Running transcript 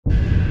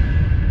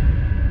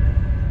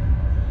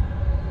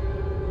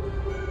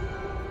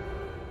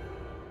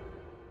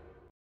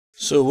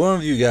So one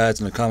of you guys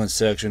in the comment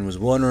section was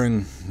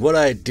wondering what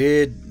I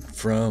did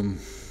from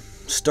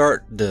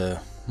start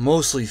to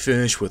mostly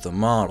finish with a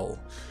model,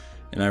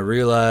 and I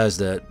realized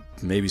that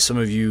maybe some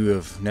of you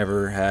have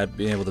never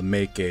been able to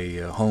make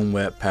a home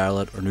wet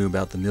palette or knew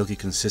about the milky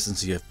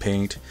consistency of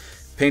paint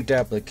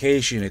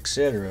application,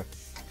 etc.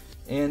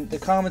 And the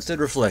comments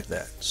did reflect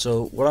that.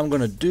 So what I'm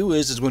going to do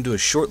is going to do a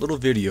short little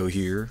video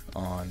here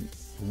on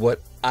what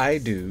I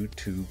do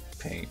to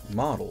paint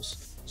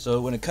models.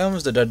 So when it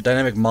comes to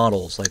dynamic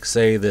models, like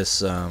say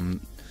this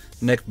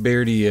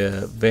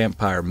neckbeardy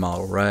vampire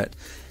model, right?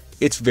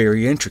 It's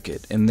very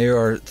intricate, and there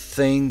are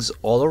things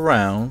all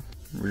around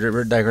that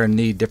are going to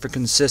need different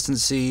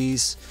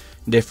consistencies,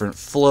 different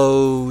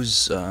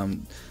flows.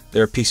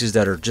 There are pieces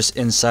that are just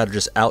inside or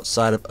just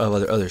outside of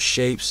other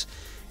shapes,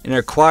 and it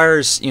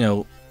requires, you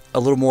know, a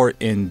little more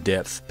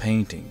in-depth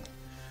painting.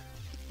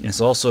 And it's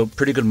also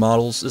pretty good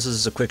models. This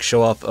is a quick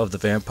show off of the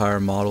vampire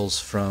models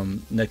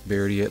from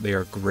neckbeardy. They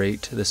are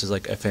great. This is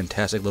like a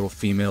fantastic little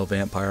female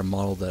vampire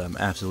model that I'm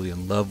absolutely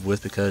in love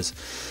with because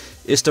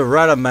it's the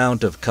right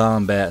amount of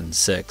combat and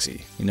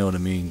sexy. You know what I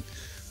mean?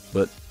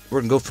 But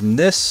we're gonna go from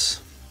this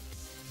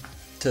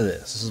to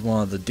this. This is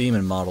one of the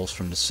demon models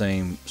from the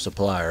same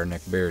supplier,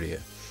 neckbeardy.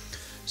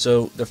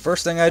 So the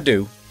first thing I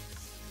do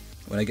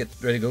when I get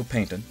ready to go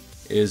painting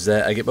is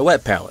that I get my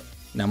wet palette.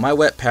 Now my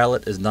wet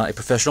palette is not a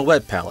professional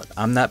wet palette.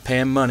 I'm not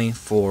paying money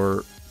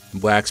for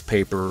wax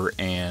paper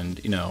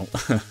and, you know,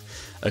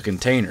 a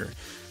container.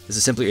 This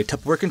is simply a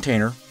Tupperware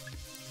container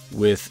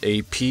with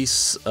a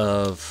piece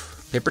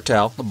of paper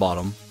towel at the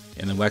bottom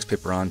and then wax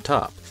paper on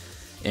top.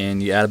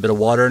 And you add a bit of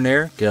water in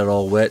there, get it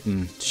all wet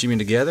and shimmy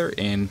together,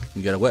 and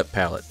you got a wet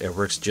palette. It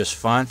works just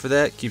fine for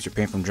that, keeps your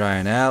paint from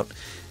drying out.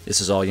 This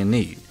is all you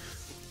need.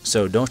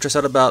 So don't stress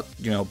out about,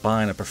 you know,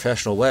 buying a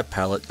professional wet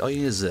palette. All you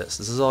need is this.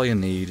 This is all you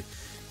need.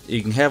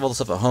 You can have all the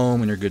stuff at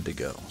home and you're good to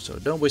go. So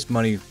don't waste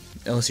money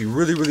unless you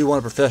really want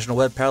a professional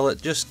wet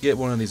palette. Just get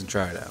one of these and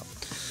try it out.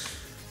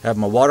 Have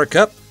my water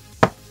cup.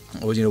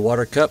 Always need a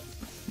water cup.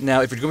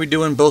 Now if you're going to be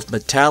doing both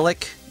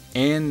metallic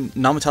and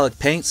non-metallic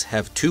paints,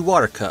 have two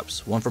water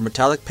cups. One for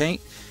metallic paint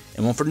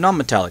and one for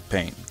non-metallic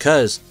paint.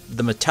 Because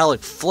the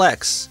metallic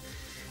flecks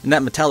in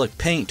that metallic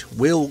paint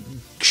will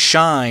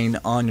shine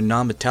on your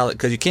non-metallic,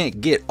 because you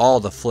can't get all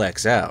the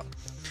flecks out.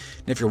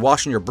 And if you're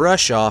washing your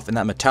brush off in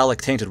that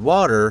metallic tainted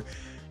water,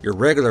 your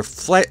regular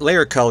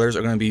layer colors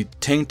are going to be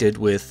tainted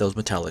with those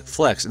metallic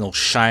flecks, and they'll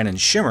shine and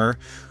shimmer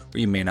where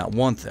you may not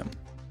want them.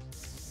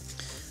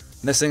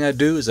 Next thing I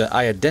do is that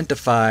I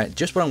identify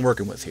just what I'm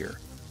working with here.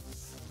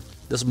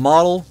 This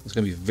model is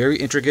going to be very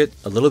intricate.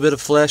 A little bit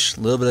of flesh, a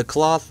little bit of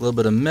cloth, a little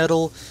bit of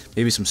metal,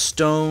 maybe some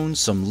stone,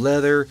 some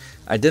leather.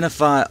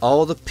 Identify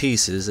all the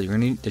pieces that you're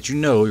going to need, that you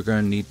know you're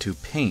going to need to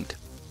paint,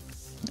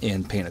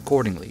 and paint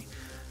accordingly.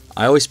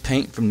 I always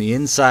paint from the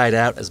inside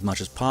out as much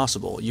as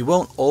possible. You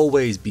won't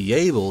always be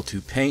able to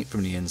paint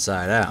from the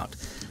inside out.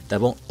 That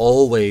won't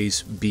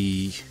always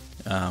be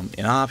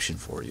an option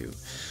for you.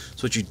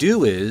 So what you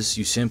do is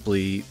you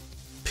simply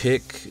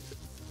pick...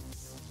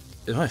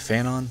 Is my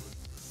fan on?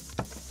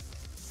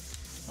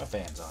 My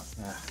fan's on.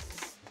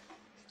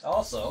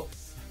 Also,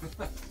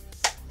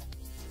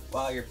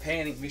 while you're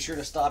painting, be sure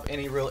to stop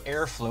any real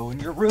airflow in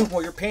your room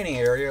or your painting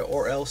area,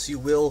 or else you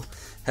will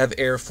have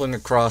air flowing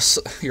across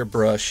your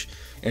brush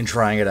and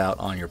trying it out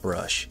on your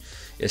brush.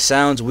 It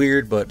sounds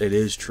weird, but it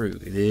is true.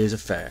 It is a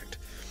fact.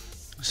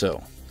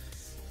 So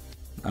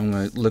I'm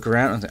going to look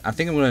around. I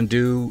think I'm going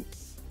to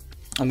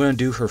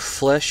do her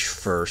flesh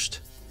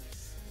first,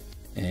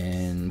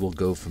 and we'll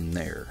go from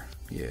there.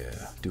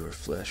 Yeah, do her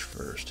flesh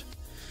first.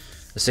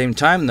 At the same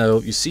time,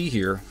 though, you see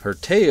here, her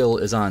tail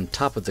is on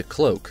top of the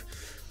cloak,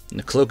 and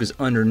the cloak is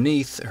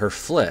underneath her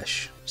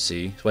flesh.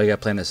 See, that's why you got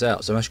to plan this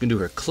out. So I'm actually going to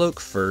do her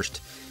cloak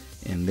first,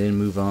 and then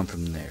move on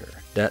from there.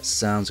 That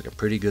sounds like a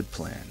pretty good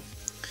plan.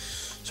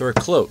 So her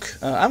cloak,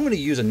 I'm going to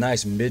use a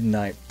nice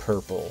midnight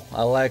purple.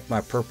 I like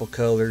my purple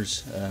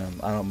colors.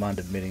 I don't mind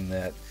admitting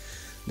that.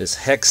 This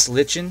Hex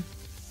Lichen,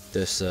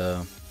 is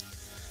my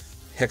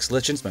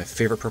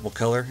favorite purple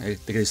color. I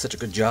think they do such a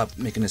good job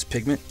making this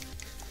pigment.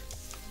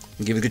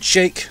 And give it a good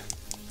shake.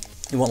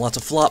 You want lots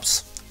of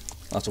flops,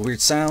 lots of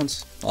weird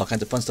sounds, all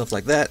kinds of fun stuff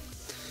like that.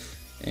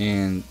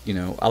 And, you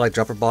know, I like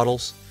dropper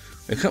bottles.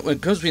 When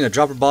it comes between a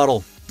dropper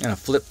bottle and a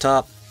flip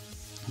top,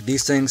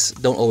 these things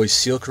don't always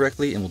seal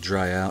correctly and will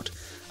dry out.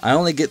 I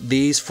only get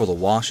these for the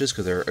washes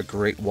because they're a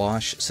great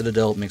wash.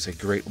 Citadel makes a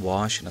great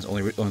wash, and that's the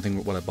only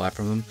thing what I buy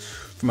from them.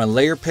 For my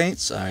layer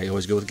paints, I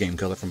always go with Game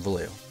Color from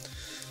Vallejo.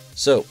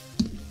 So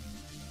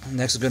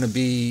next is going to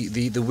be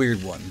the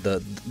weird one,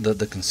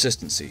 the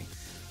consistency.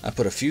 I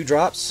put a few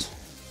drops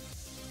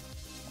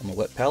on the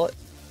wet palette.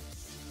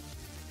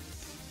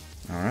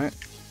 Alright.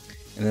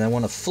 And then I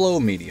want a flow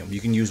medium. You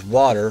can use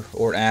water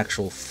or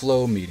actual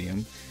flow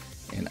medium.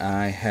 And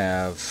I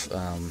have,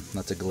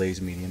 that's a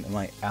glaze medium. Am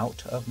I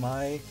out of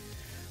my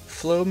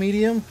flow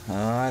medium?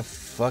 I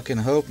fucking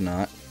hope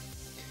not.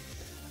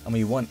 I'm gonna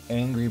be one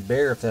angry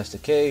bear if that's the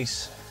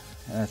case.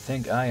 And I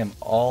think I am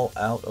all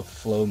out of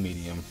flow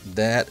medium.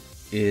 That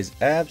is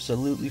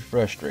absolutely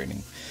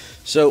frustrating.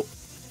 So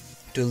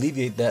To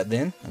alleviate that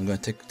then, I'm going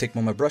to take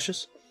one of my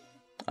brushes.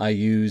 I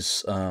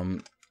use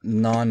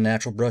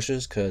non-natural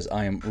brushes because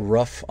I am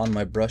rough on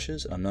my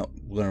brushes. I'm not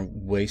going to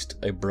waste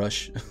a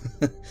brush,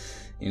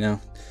 you know.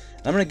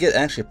 I'm going to get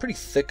actually a pretty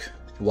thick,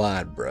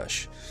 wide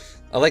brush.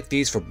 I like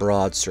these for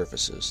broad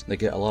surfaces. They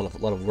get a lot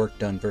of work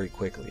done very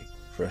quickly.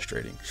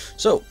 Frustrating.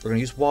 So we're going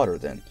to use water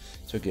then.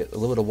 So get a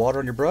little bit of water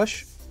on your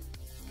brush.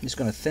 I'm just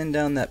going to thin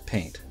down that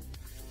paint.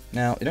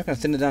 Now, you're not going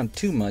to thin it down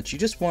too much. You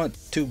just want it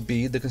to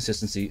be the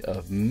consistency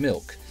of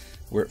milk,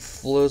 where it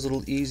flows a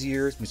little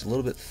easier. It's a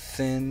little bit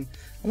thin.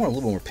 I want a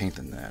little more paint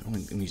than that. I'm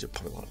going to use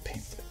probably a lot of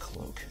paint for the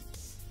cloak.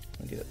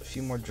 I'm going to get a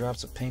few more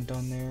drops of paint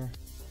on there.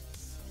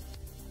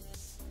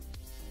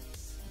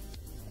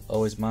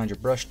 Always mind your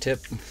brush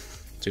tip so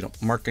you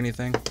don't mark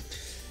anything. A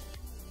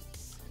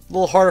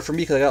little harder for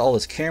me because I got all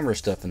this camera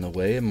stuff in the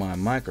way and my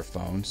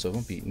microphone, so it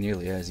won't be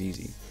nearly as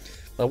easy.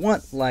 But I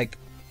want like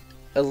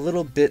a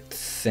little bit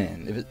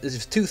thin. If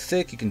it's too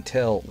thick, you can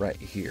tell right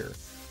here.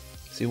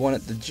 So you want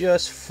it to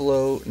just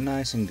flow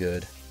nice and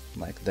good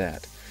like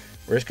that,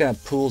 where it just kind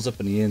of pools up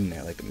in the end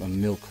there like a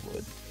milk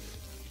would.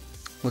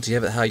 Once you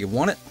have it how you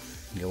want it,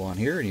 you go on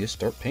here and you just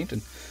start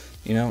painting.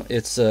 You know,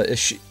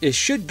 it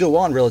should go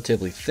on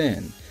relatively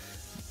thin.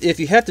 If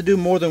you have to do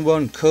more than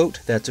one coat,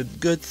 that's a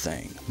good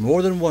thing.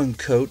 More than one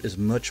coat is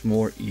much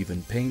more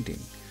even painting.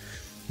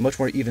 Much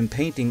more even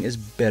painting is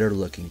better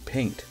looking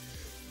paint.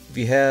 If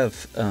you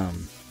have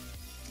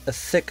a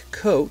thick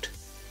coat,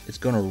 it's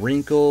going to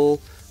wrinkle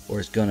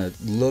or it's going to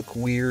look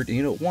weird, and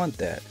you don't want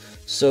that.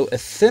 So a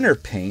thinner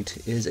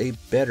paint is a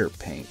better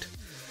paint.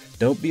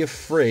 Don't be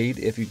afraid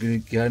if you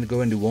got to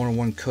go into more than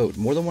one coat.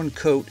 More than one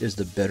coat is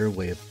the better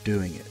way of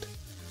doing it,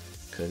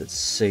 because it's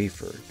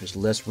safer. There's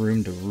less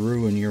room to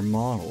ruin your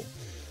model.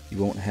 You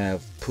won't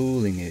have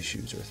pooling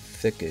issues or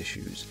thick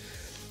issues.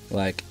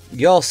 Like,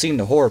 y'all seen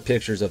the horror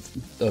pictures of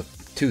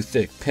too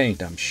thick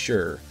paint, I'm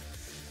sure.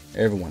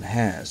 Everyone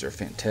has. They're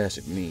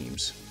fantastic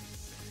memes.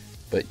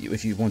 But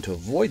if you want to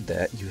avoid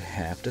that, you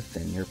have to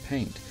thin your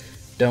paint.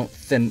 Don't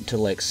thin to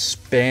like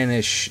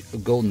Spanish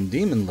Golden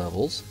Demon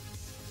levels,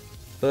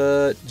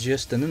 but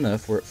just thin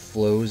enough where it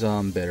flows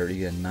on better to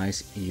get a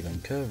nice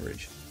even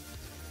coverage.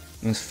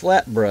 And this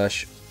flat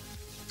brush,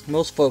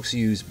 most folks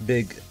use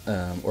big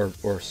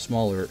or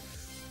smaller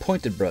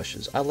pointed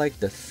brushes. I like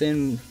the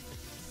thin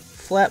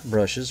flat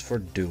brushes for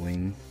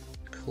doing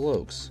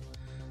cloaks,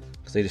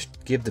 because they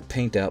just give the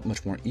paint out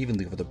much more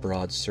evenly over the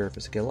broad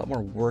surface. Get a lot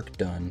more work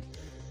done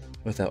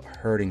without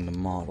hurting the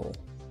model.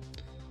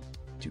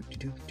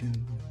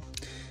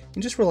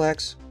 And just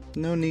relax.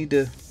 No need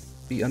to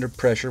be under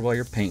pressure while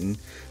you're painting.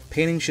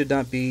 Painting should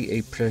not be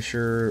a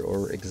pressure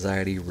or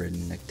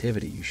anxiety-ridden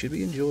activity. You should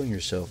be enjoying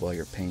yourself while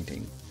you're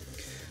painting.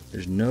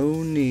 There's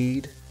no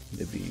need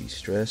to be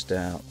stressed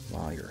out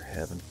while you're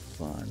having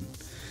fun.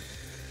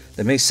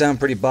 That may sound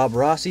pretty Bob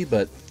Rossy,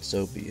 but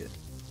so be it.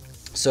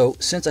 So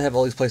since I have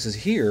all these places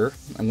here,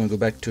 I'm going to go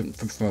back to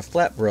from a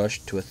flat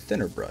brush to a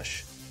thinner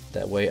brush.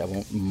 That way I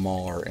won't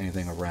mar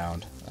anything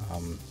around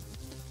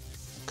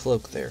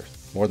cloak there,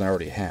 more than I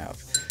already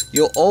have.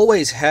 You'll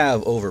always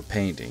have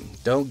overpainting.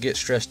 Don't get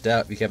stressed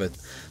out if you have a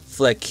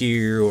fleck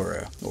here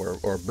or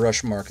a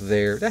brush mark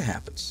there. That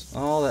happens.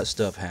 All that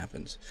stuff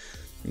happens.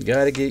 You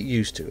gotta get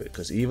used to it,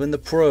 because even the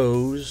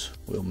pros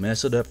will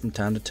mess it up from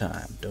time to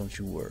time. Don't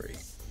you worry.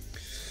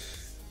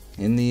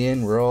 In the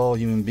end, we're all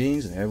human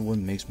beings and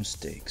everyone makes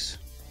mistakes.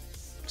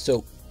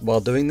 So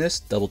while doing this,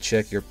 double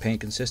check your paint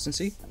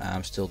consistency.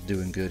 I'm still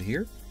doing good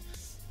here.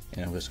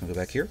 And I'm just gonna go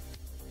back here.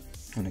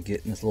 I'm gonna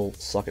get in this little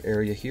socket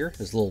area here.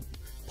 There's a little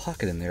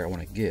pocket in there I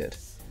want to get.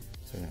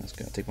 So I'm just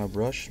gonna take my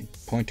brush and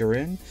point her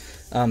in.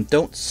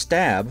 Don't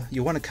stab.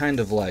 You want to kind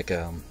of like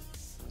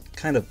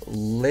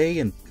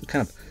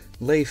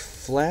lay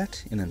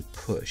flat and then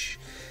push.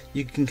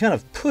 You can kind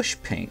of push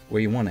paint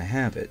where you want to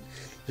have it.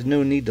 There's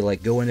no need to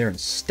like go in there and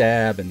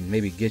stab and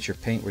maybe get your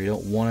paint where you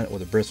don't want it, or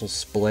the bristles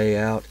splay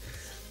out.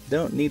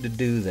 Don't need to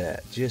do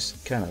that.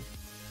 Just kind of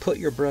put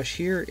your brush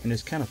here and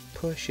just kind of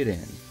push it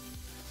in.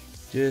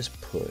 Just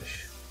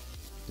push.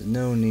 There's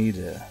no need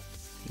to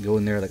go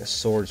in there like a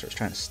sword and start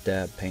trying to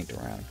stab paint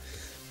around.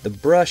 The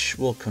brush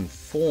will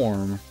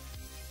conform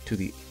to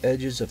the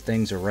edges of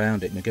things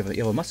around it, and you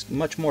have a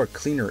much more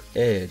cleaner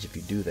edge if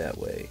you do that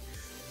way.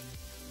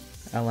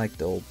 I like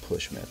the old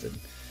push method.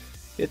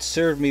 It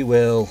served me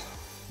well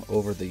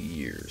over the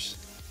years,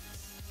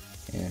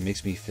 and it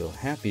makes me feel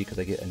happy because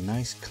I get a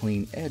nice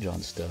clean edge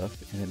on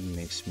stuff, and it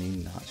makes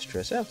me not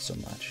stress out so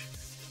much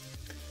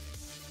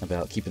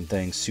about keeping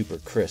things super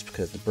crisp,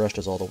 because the brush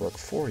does all the work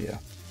for you.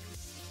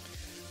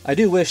 I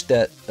do wish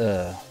that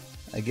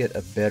I get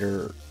a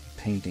better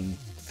painting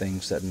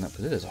thing setting up,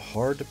 because it is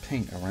hard to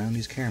paint around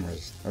these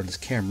cameras, or this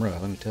camera,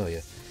 let me tell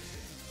you.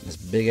 This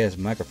big ass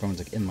microphone's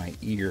like in my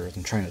ear as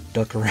I'm trying to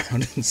duck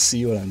around and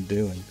see what I'm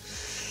doing.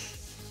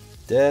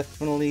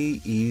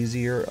 Definitely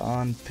easier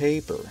on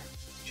paper,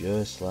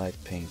 just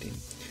like painting.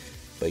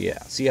 But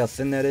yeah, see how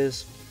thin that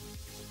is?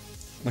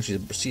 I want you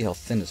to see how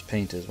thin this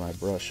paint is when I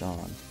brush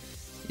on.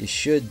 It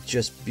should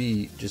just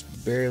be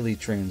barely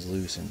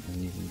translucent,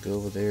 and you can go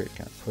over there and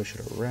kind of push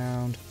it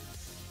around.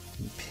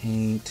 and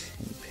paint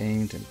and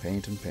paint and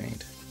paint and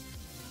paint.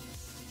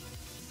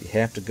 You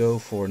have to go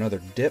for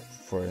another dip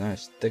for a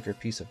nice thicker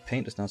piece of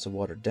paint that's not so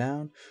watered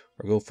down,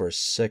 or go for a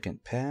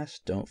second pass.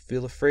 Don't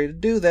feel afraid to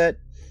do that.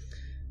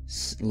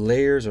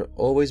 Layers are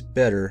always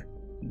better.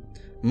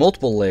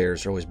 Multiple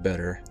layers are always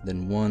better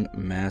than one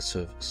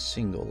massive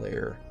single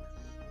layer.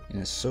 And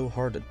it's so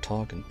hard to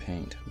talk and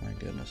paint, my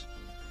goodness,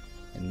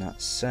 and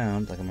not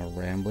sound like I'm a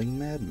rambling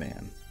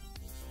madman,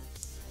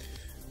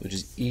 which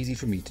is easy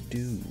for me to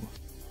do.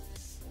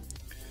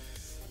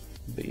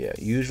 But yeah,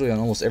 usually on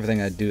almost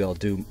everything I do, I'll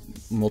do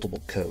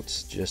multiple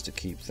coats just to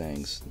keep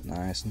things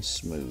nice and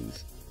smooth.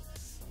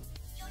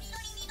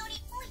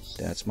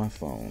 That's my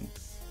phone.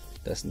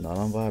 That's not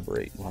on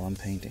vibrate while I'm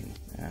painting.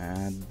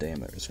 Ah,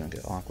 damn it, it's gonna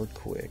get awkward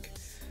quick.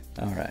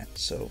 Alright,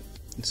 so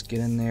let's get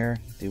in there,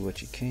 do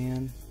what you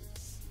can.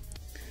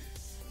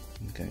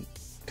 Okay,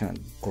 kind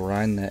of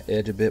grind that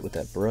edge a bit with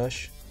that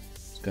brush.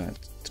 It's gonna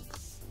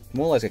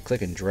more like a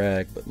click and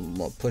drag, but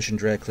push and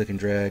drag, click and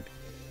drag,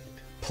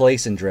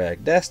 place and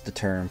drag. That's the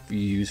term you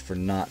use for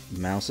not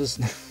mouses.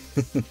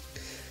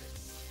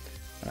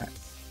 Alright,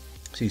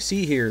 so you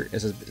see here,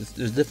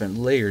 there's different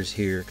layers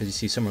here because you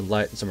see some are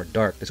light and some are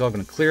dark. It's all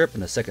going to clear up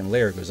and the second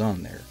layer goes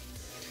on there.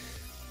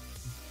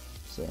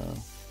 So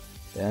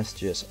that's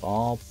just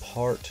all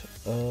part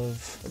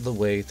of the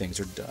way things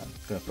are done.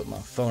 I'm going to put my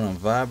phone on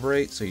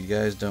vibrate so you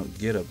guys don't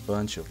get a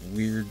bunch of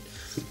weird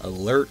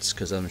alerts,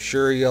 because I'm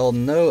sure y'all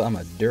know I'm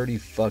a dirty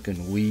fucking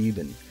weeb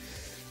and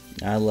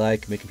I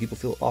like making people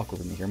feel awkward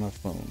when they hear my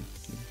phone.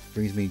 It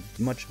brings me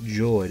much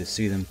joy to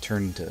see them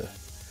turn into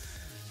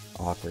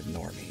awkward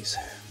normies.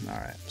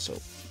 Alright, so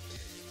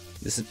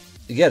this is,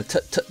 you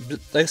gotta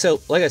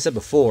like I said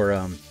before,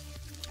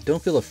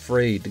 don't feel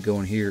afraid to go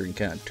in here and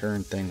kind of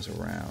turn things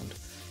around.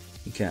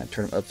 You kind of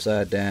turn them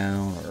upside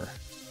down or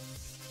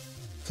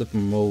flip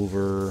them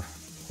over,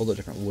 hold it a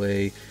different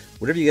way.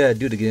 Whatever you gotta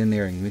do to get in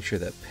there and make sure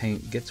that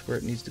paint gets where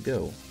it needs to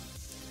go.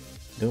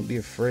 Don't be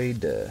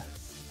afraid to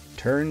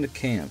turn the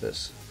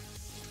canvas.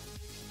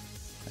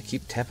 I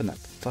keep tapping that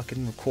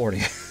fucking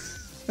recording.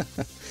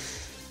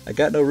 I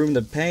got no room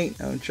to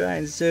paint. I'm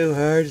trying so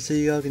hard so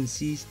y'all can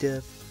see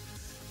stuff.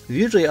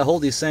 Usually I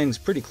hold these things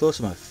pretty close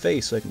to my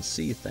face so I can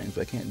see things,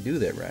 but I can't do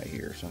that right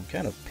here. So I'm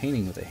kind of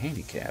painting with a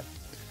handicap.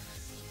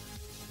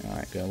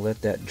 Alright, gonna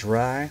let that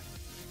dry.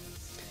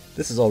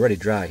 This is already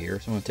dry here,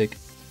 so I'm gonna take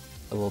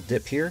a little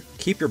dip here.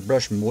 Keep your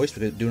brush moist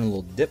with doing a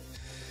little dip.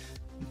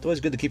 It's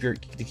always good to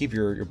keep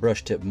your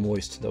brush tip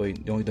moist, that way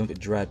you don't get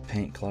dried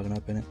paint clogging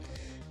up in it.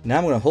 Now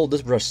I'm gonna hold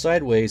this brush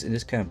sideways and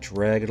just kind of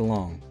drag it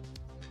along.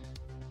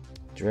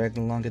 Drag it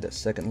along, get that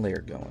second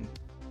layer going.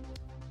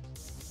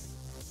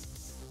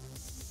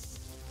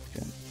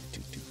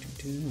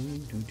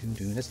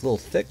 That's a little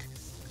thick.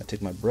 I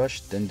take my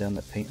brush, thin down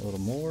the paint a little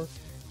more.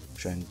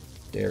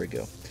 There we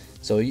go.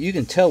 So you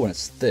can tell when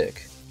it's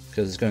thick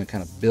because it's going to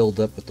kind of build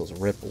up with those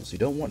ripples. You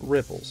don't want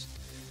ripples.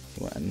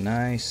 You want a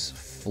nice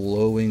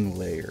flowing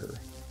layer.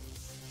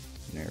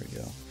 There we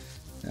go.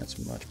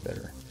 That's much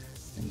better.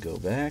 And go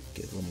back,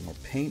 get a little more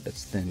paint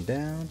that's thinned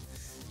down,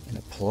 and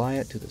apply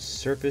it to the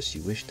surface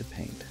you wish to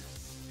paint.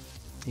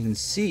 You can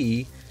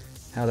see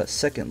how that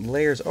second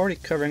layer is already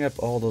covering up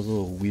all those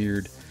little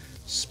weird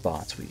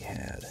spots we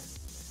had.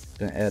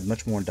 Going to add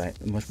much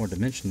more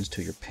dimensions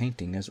to your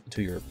painting,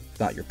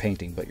 not your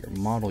painting, but your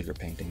model you're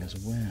painting as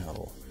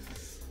well.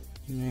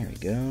 There we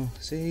go.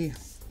 See,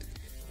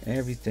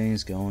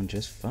 everything's going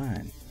just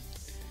fine.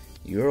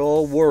 You're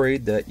all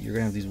worried that you're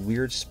gonna have these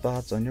weird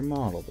spots on your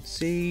model, but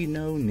see,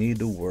 no need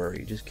to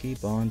worry. Just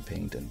keep on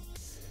painting.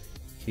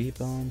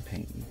 Keep on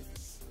painting.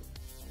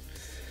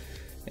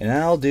 And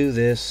I'll do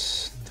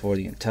this for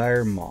the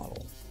entire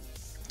model.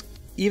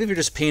 Even if you're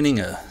just painting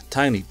a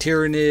tiny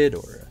Tyrannid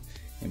or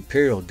an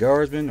Imperial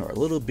Guardsman or a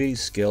little bitty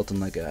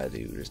skeleton like I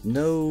do, there's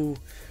no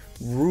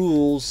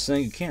rules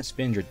saying you can't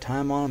spend your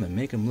time on them and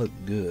make them look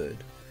good.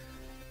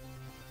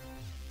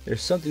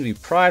 There's something to be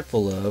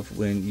prideful of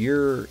when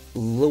your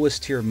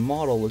lowest tier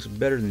model looks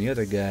better than the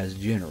other guy's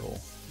general.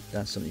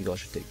 That's something you all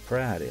should take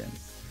pride in.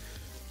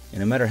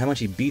 And no matter how much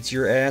he beats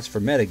your ass for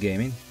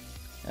metagaming,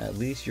 at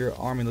least your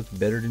army looks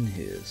better than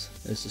his.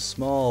 It's the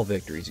small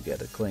victories you got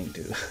to cling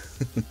to.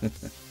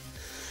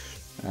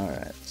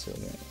 Alright, so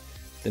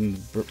then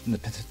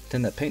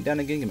thin that paint down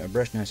again, get my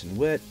brush nice and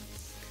wet,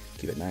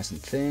 keep it nice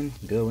and thin,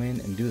 go in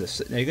and do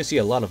this. Now you can see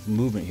a lot of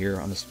movement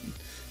here on this.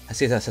 I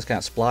see that's kind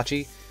of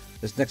splotchy.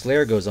 This next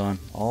layer goes on,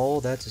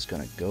 all that's just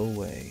going to go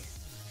away.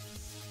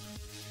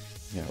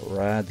 You're going to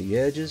ride the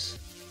edges,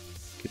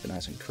 keep it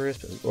nice and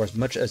crisp, or as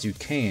much as you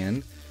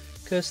can,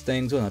 because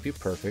things will not be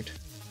perfect.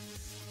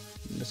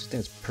 This thing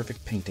is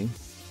perfect painting.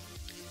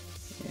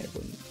 Yeah,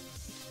 but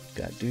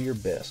gotta do your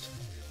best.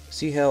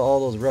 See how all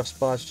those rough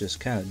spots just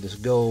kind of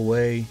just go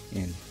away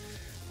and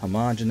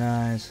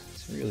homogenize?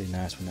 It's really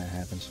nice when that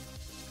happens.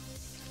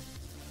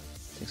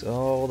 Takes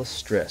all the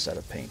stress out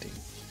of painting.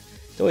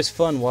 It's always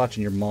fun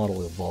watching your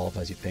model evolve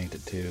as you paint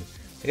it too.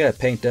 I gotta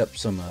paint up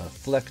some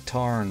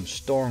Flecktarn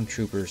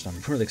Stormtroopers.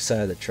 I'm really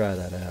excited to try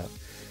that out.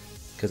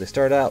 because they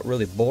start out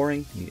really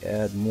boring. You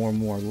add more and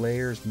more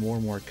layers, more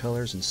and more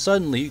colors, and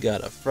suddenly you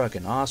got a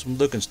fucking awesome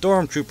looking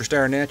stormtrooper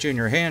staring at you in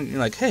your hand. And you're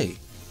like, hey,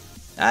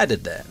 I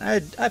did that.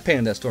 I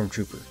painted that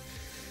stormtrooper.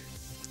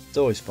 It's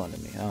always fun to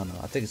me. I don't know.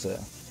 I think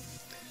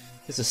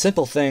it's the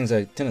simple things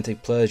I tend to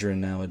take pleasure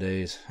in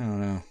nowadays. I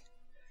don't know.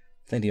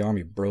 I think the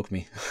army broke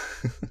me.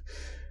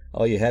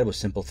 All you had was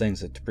simple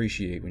things to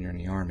appreciate when you're in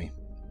the army.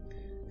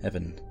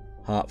 Having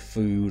hot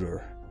food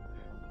or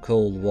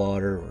cold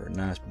water or a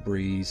nice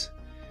breeze.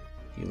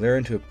 You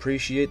learn to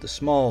appreciate the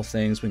small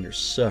things when you're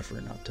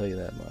suffering, I'll tell you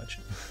that much.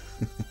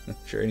 I'm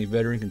sure any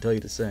veteran can tell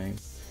you the same.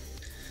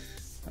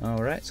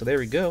 Alright, so there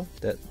we go.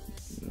 That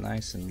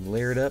nice and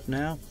layered up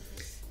now.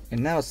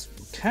 And now it's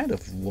kind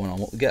of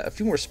one-on-one. We got a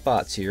few more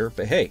spots here,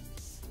 but hey,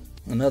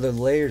 another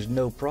layer's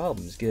no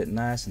problem. Just get it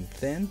nice and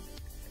thin,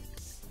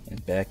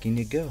 and back in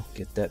you go.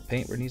 Get that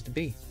paint where it needs to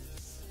be.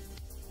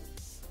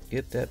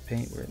 Get that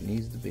paint where it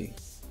needs to be.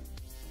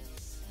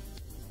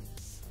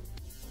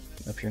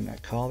 Up here in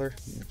that collar,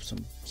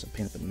 some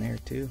paint up in there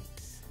too.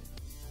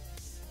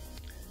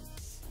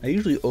 I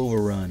usually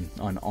overrun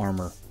on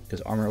armor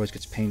because armor always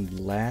gets painted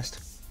last.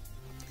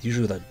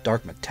 Usually with a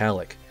dark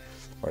metallic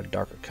or a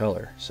darker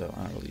color, so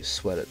I don't really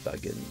sweat it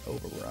about getting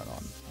overrun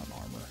on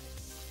armor.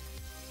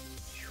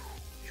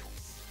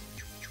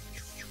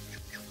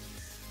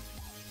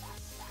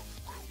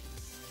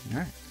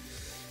 Alright,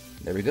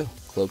 there we go.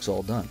 Cloak's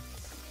all done.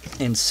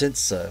 And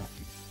since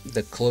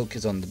the cloak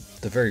is on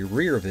the very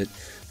rear of it,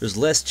 there's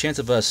less chance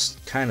of us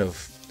kind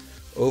of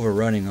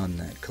overrunning on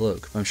that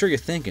cloak. I'm sure you're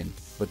thinking,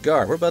 but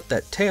Gar, what about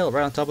that tail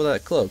right on top of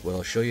that cloak? Well,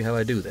 I'll show you how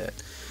I do that.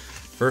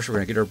 First, we're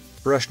going to get our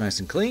brush nice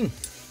and clean.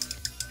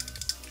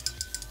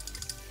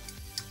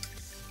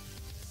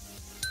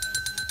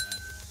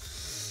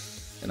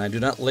 And I do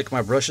not lick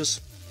my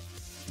brushes.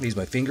 I use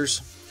my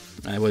fingers.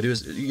 And what I do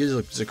is,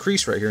 there's a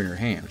crease right here in your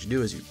hand. What you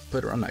do is you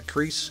put it on that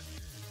crease,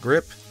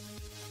 grip,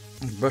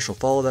 and the brush will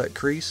follow that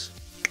crease,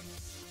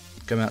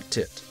 come out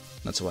tipped.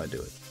 That's how I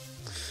do it.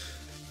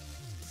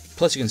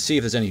 Plus, you can see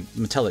if there's any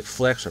metallic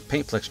flecks or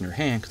paint flecks in your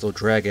hand, because they'll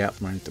drag out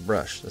from underneath the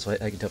brush. That's why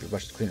I can tell if your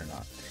brush is clean or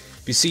not.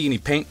 If you see any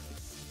paint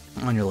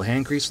on your little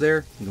hand crease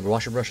there, you can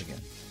wash your brush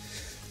again.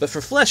 But for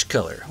flesh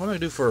color, what do I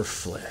do for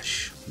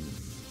flesh?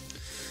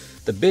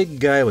 The big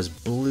guy was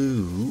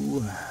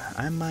blue.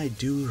 I might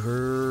do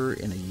her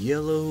in a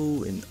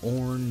yellow, an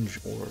orange,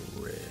 or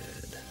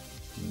red.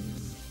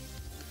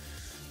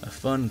 A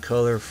fun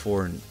color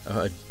for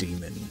a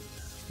demon.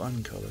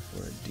 Fun color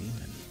for a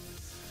demon.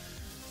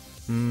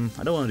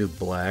 I don't want to do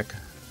black.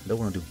 I don't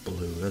want to do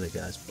blue. The other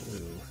guy's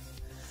blue.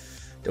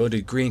 Don't want to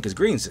do green because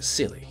green's just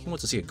silly. Who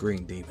wants to see a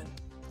green demon?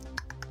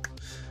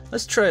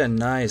 Let's try a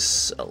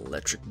nice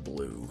electric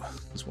blue.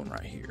 This one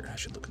right here. That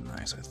should look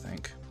nice, I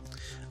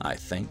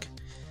think.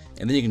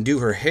 And then you can do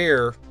her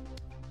hair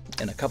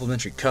in a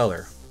complementary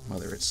color.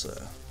 Whether it's,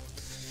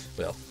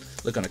 well,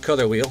 look on a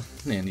color wheel,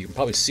 and you can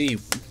probably see,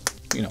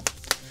 you know,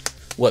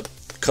 what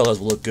colors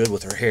will look good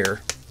with her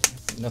hair.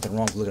 Nothing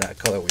wrong with looking at a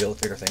color wheel to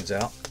figure things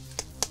out.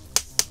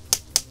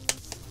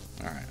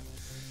 Alright.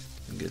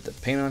 Get the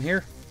paint on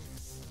here.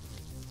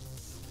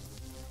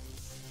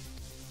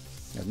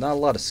 There's not a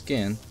lot of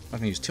skin. I'm not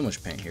going to use too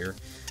much paint here.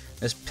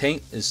 This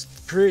paint is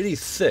pretty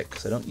thick,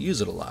 so I don't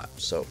use it a lot.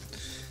 So,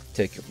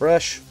 take your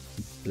brush,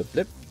 blip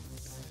blip,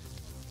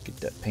 get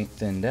that paint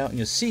thinned out, and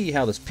you'll see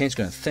how this paint's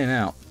going to thin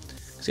out.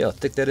 See how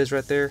thick that is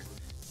right there?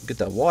 Get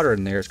that water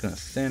in there, it's going to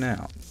thin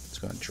out. It's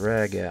going to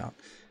drag out.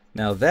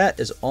 Now that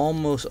is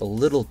almost a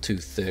little too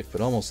thick, but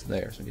almost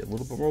there. So get a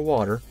little bit more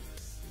water.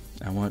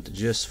 I want it to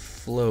just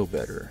flow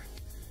better.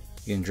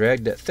 You can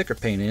drag that thicker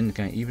paint in and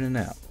kind of even it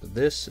out. But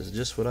this is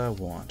just what I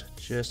want.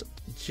 Just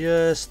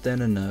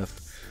thin enough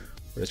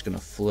where it's going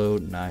to flow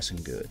nice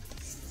and good.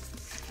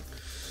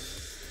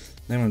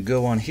 Then I'm going to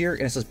go on here,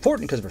 and it's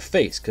important because of her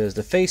face, because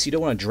the face, you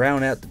don't want to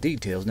drown out the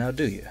details, now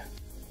do you?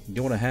 You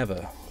don't want to have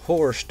a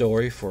horror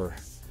story for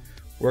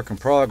work in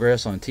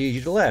progress on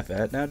TV to laugh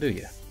at, now do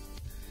you?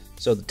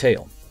 So the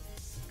tail.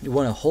 You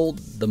want to hold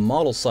the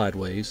model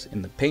sideways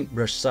and the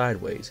paintbrush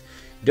sideways.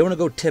 You don't want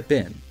to go tip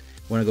in.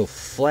 You want to go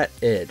flat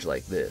edge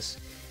like this.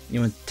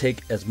 You want to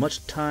take as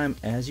much time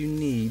as you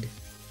need.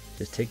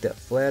 Just take that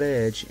flat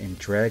edge and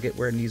drag it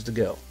where it needs to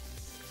go.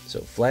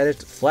 So flat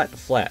to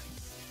flat.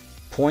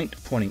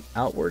 Pointing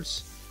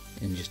outwards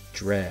and just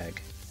drag.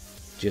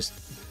 Just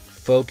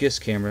focus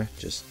camera.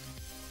 Just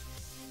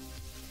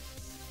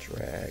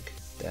drag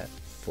that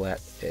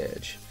flat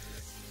edge.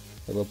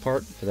 A little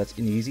part, but that's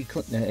an easy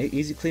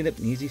cleanup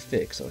and easy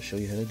fix. I'll show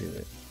you how to do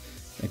it.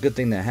 And a good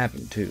thing that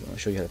happened too. I'll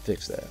show you how to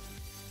fix that.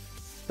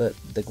 But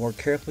the more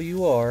careful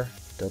you are,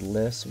 the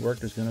less work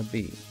there's going to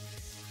be.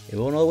 It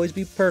won't always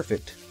be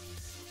perfect,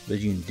 but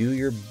you can do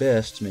your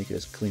best to make it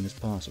as clean as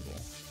possible.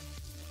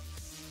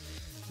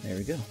 There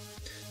we go.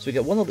 So we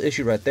got one little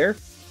issue right there,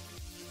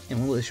 and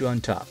one little issue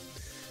on top.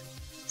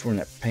 For when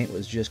that paint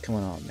was just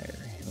coming on there.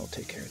 And we'll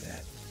take care of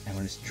that. And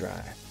when it's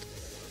dry.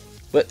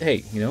 But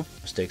hey, you know,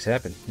 mistakes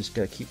happen. Just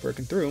gotta keep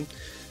working through them.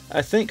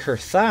 I think her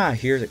thigh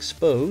here is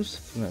exposed.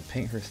 I'm gonna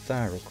paint her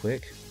thigh real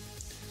quick.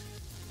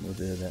 A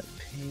little bit of that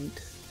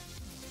paint.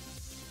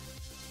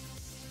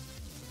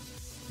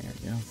 There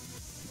we go.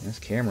 This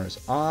camera is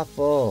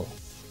awful.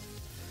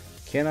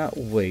 Cannot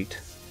wait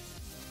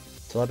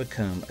till I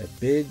become a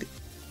big,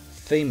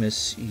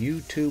 famous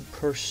YouTube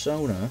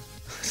persona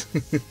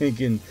and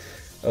can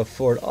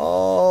afford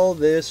all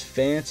this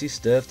fancy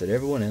stuff that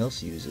everyone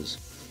else uses.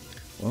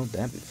 Won't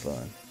that be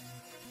fun?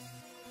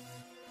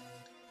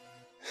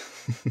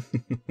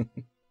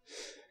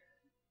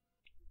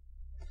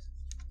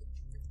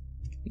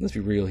 Let's be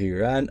real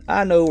here.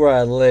 I know where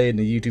I lay in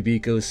the YouTube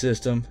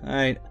ecosystem.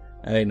 I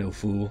ain't no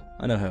fool.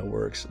 I know how it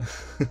works.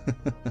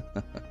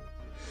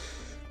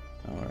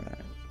 Alright.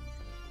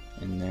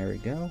 And there we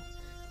go.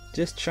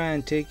 Just try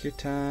and take your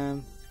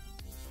time.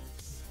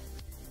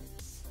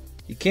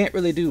 You can't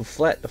really do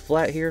flat to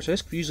flat here, so I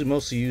just usually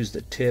mostly use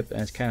the tip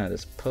as kind of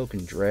this poke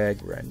and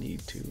drag where I need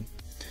to.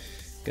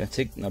 Gonna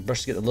take my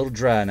brush to get a little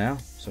dry now,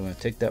 so I'm gonna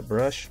take that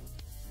brush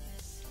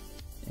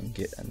and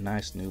get a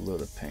nice new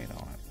load of paint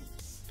on it.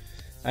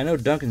 I know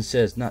Duncan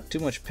says not too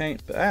much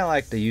paint, but I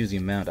like to use the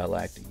amount I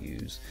like to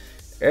use.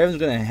 Everyone's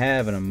going to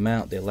have an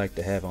amount they like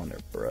to have on their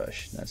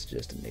brush. That's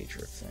just the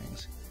nature of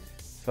things.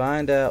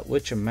 Find out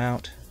which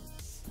amount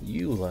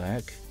you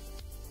like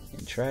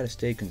and try to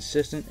stay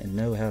consistent and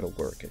know how to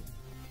work it.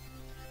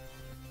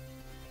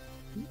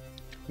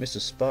 Missed a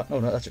spot. Oh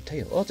no, that's a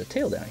tail. Oh, it's a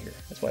tail down here.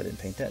 That's why I didn't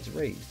paint that. It's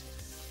raised.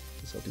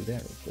 Guess I'll do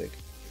that real quick.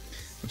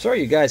 I'm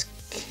sorry you guys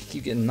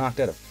keep getting knocked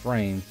out of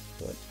frame,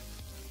 but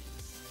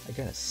I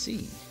gotta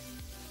see.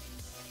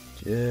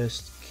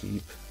 Just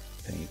keep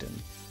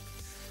painting.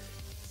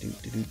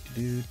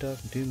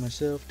 Talking to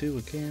myself to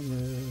a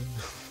camera.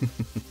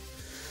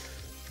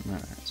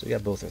 Alright, so we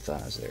got both our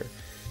thighs there.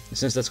 And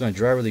since that's going to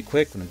dry really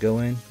quick, I'm going to go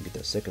in and get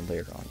that second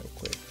layer on real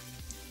quick.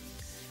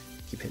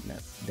 Keep hitting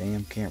that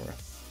damn camera.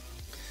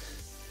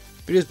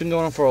 Video's been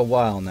going on for a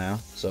while now,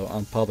 so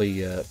I'll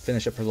probably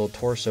finish up her little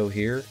torso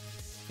here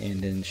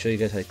and then show you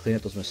guys how to clean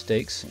up those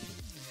mistakes. And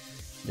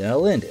then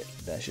I'll end it.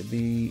 That should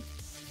be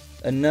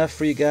enough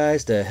for you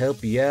guys to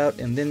help you out,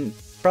 and then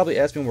probably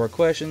ask me more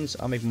questions.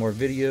 I'll make more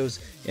videos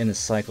and the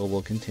cycle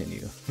will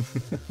continue.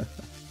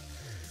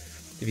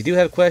 If you do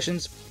have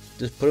questions,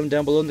 just put them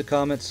down below in the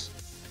comments.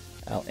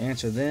 I'll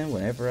answer them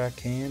whenever I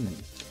can,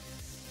 and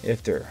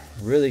if they're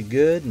really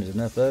good and there's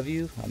enough of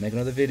you, I'll make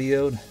another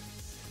video and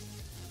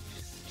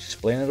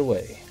explain it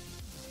away.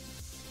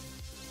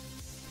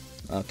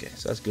 Okay,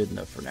 so that's good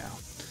enough for now.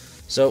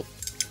 So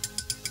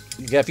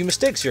you got a few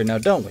mistakes here now,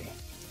 don't we?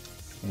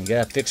 And you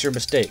gotta fix your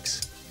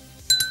mistakes.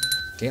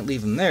 Can't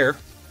leave them there,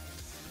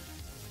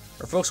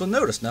 or folks will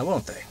notice now,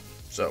 won't they?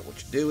 So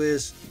what you do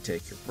is you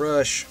take your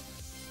brush,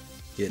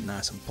 get it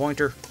nice and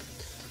pointer,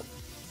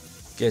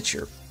 get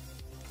your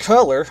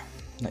color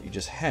that you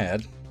just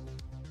had,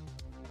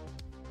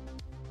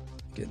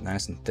 get it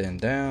nice and thin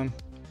down,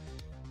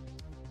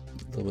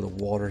 a little bit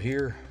of water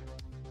here,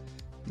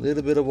 a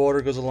little bit of water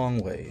goes a long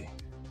way.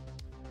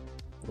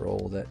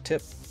 Roll that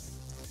tip.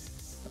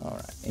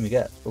 Alright, and we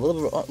got a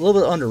little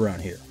bit of underrun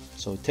here.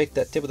 So take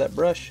that tip of that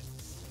brush,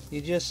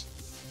 you just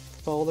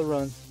follow the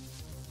run.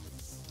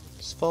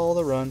 Just follow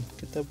the run.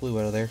 Get that blue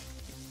out of there.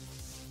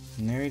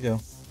 And there you go.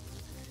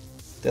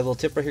 That little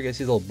tip right here, you guys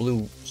see the little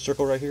blue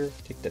circle right here?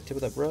 Take that tip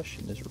of that brush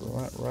and just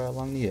run it right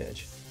along the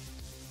edge.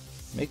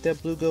 Make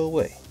that blue go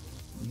away.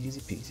 Easy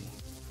peasy.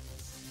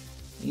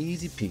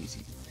 Easy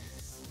peasy.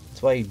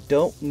 That's why you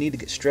don't need to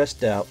get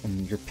stressed out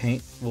and your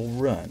paint will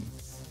run.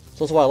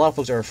 So that's why a lot of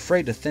folks are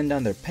afraid to thin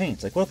down their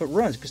paints. Like, what if it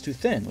runs? It gets too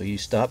thin. Well, you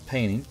stop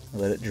painting,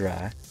 let it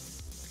dry,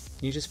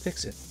 you just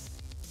fix it.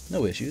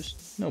 No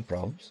issues, no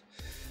problems.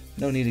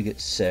 No need to get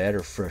sad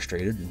or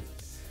frustrated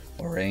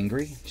or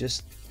angry.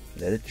 Just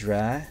let it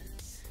dry.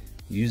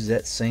 Use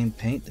that same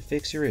paint to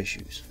fix your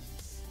issues.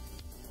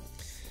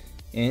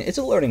 And it's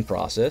a learning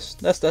process.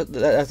 That's one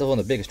of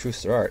the biggest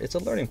truths there are. It's a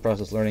learning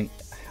process, learning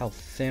how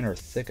thin or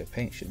thick a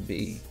paint should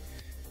be.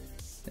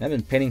 And I've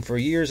been painting for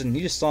years, and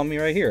you just saw me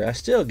right here. I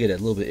still get a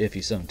little bit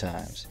iffy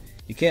sometimes.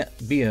 You can't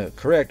be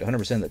correct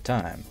 100% of the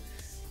time.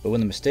 But when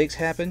the mistakes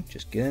happen,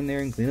 just get in there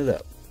and clean it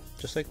up.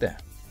 Just like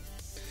that.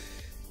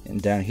 And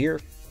down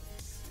here,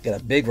 got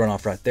a big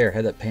runoff right there.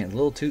 Had that paint a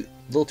little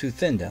too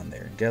thin down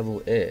there. Got a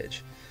little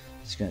edge.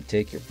 Just gonna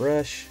take your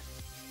brush,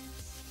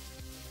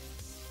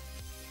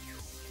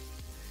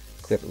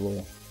 clear up the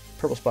little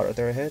purple spot right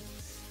there I had.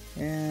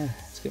 Yeah,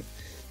 it's gonna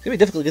be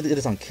difficult to get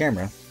this on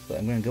camera, but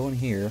I'm gonna go in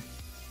here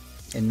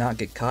and not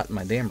get caught in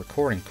my damn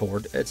recording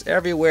cord. It's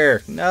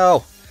everywhere.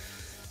 No,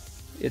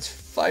 it's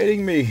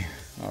fighting me.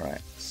 All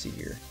right, let's see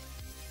here.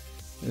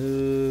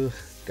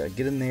 Gotta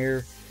get in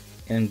there,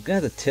 and I'm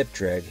gonna have the tip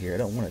drag here. I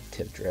don't want to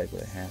tip drag,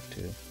 but I have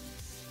to.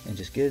 And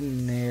just get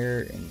in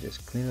there and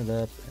just clean it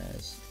up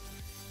as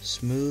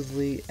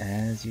smoothly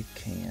as you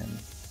can.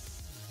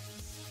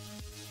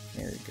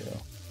 There we go.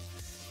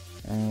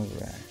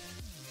 Alright.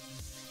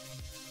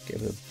 Get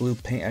a blue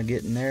paint I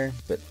get in there,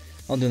 but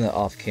I'm doing that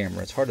off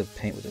camera. It's hard to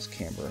paint with this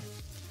camera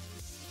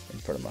in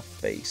front of my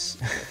face.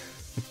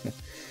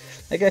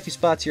 I got a few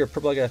spots here of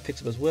purple I gotta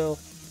fix up as well.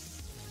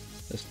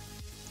 Just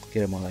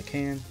get them while I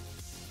can.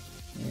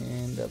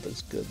 And that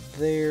looks good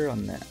there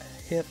on that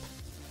hip.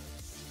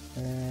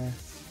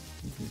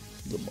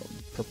 A little more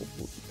purple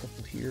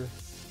here.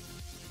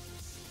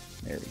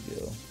 There we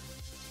go.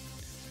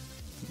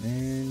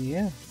 And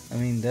yeah, I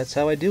mean, that's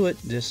how I do it.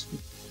 Just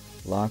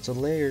lots of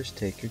layers.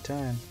 Take your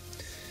time.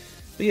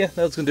 But yeah,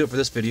 that was gonna do it for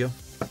this video.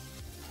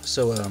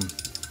 So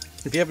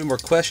if you have any more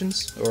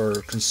questions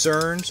or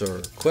concerns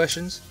or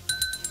questions,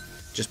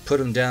 just put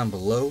them down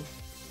below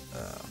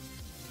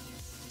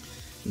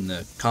in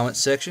the comment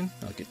section.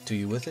 I'll get to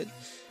you with it.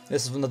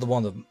 This is another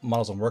one of the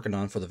models I'm working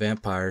on for the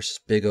vampires.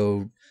 Big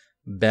old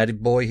baddie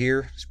boy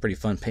here. It's pretty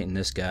fun painting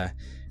this guy.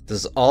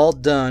 This is all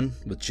done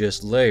with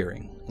just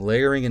layering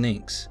and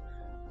inks.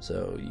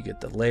 So you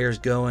get the layers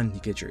going, you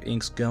get your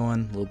inks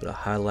going, a little bit of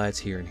highlights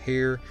here and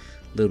here,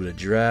 a little bit of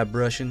dry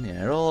brushing,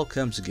 and it all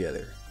comes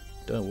together.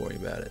 Don't worry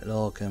about it. It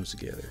all comes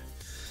together.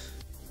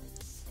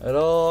 It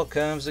all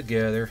comes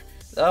together.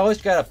 I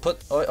always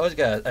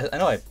gotta I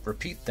know I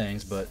repeat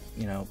things, but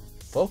you know,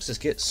 folks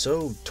just get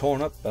so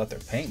torn up about their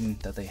painting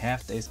that they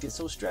get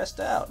so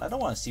stressed out. I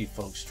don't want to see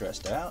folks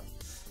stressed out.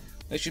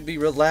 They should be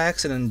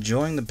relaxed and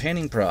enjoying the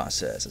painting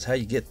process. That's how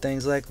you get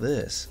things like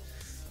this.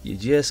 You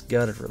just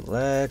gotta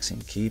relax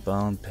and keep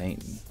on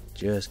painting.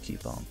 Just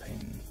keep on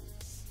painting.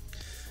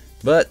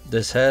 But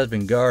this has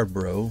been Guard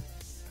Bro.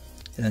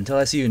 And until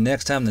I see you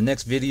next time, the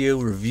next video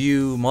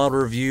review, model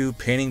review,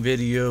 painting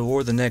video,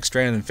 or the next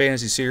Stranded in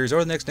Fantasy series,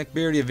 or the next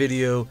Neckbeardia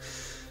video,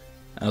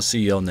 I'll see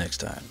y'all next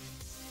time.